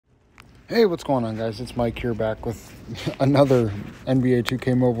Hey, what's going on, guys? It's Mike here, back with another NBA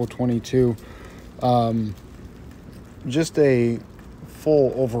 2K Mobile 22. Just a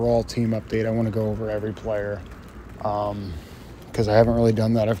full overall team update. I want to go over every player because I haven't really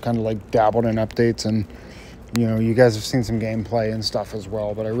done that. I've kind of like dabbled in updates, and you guys have seen some gameplay and stuff as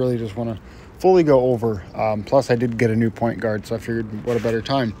well, but I really just want to fully go over. Plus, I did get a new point guard, so I figured what a better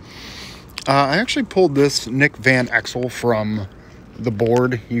time. I actually pulled this Nick Van Exel from the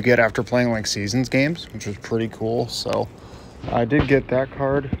board you get after playing like seasons games, which was pretty cool. So I did get that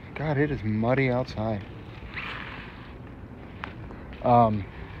card. God, it is muddy outside. And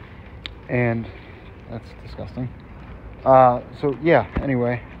that's disgusting. So yeah,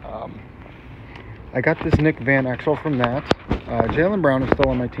 anyway, I got this Nick Van Exel from that. Jaylen Brown is still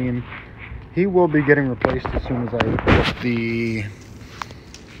on my team. He will be getting replaced as soon as I get the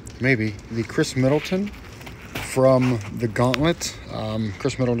Chris Middleton from the Gauntlet.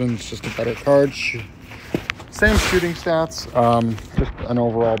 Chris Middleton's just a better card. Same shooting stats, just an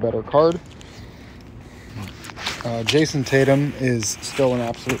overall better card. Jason Tatum is still an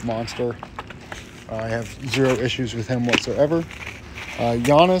absolute monster. I have zero issues with him whatsoever.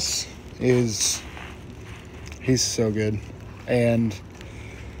 Giannis he's so good. And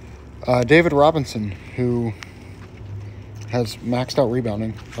David Robinson, who has maxed out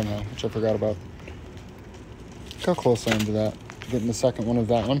rebounding somehow, which I forgot about. Look how close I am to that, getting the second one of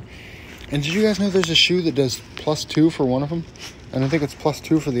that one. And did you guys know there's a shoe that does +2 for one of them? And I think it's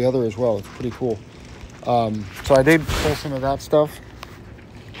 +2 for the other as well. It's pretty cool. So I did pull some of that stuff.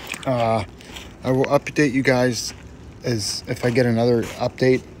 I will update you guys as if I get another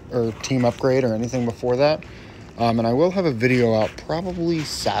update or team upgrade or anything before that. And I will have a video out probably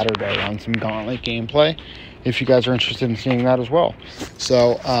Saturday on some Gauntlet gameplay, if you guys are interested in seeing that as well.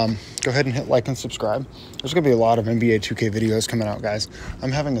 So go ahead and hit like and subscribe. There's going to be a lot of NBA 2K videos coming out, guys.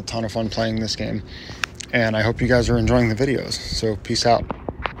 I'm having a ton of fun playing this game, and I hope you guys are enjoying the videos. So peace out.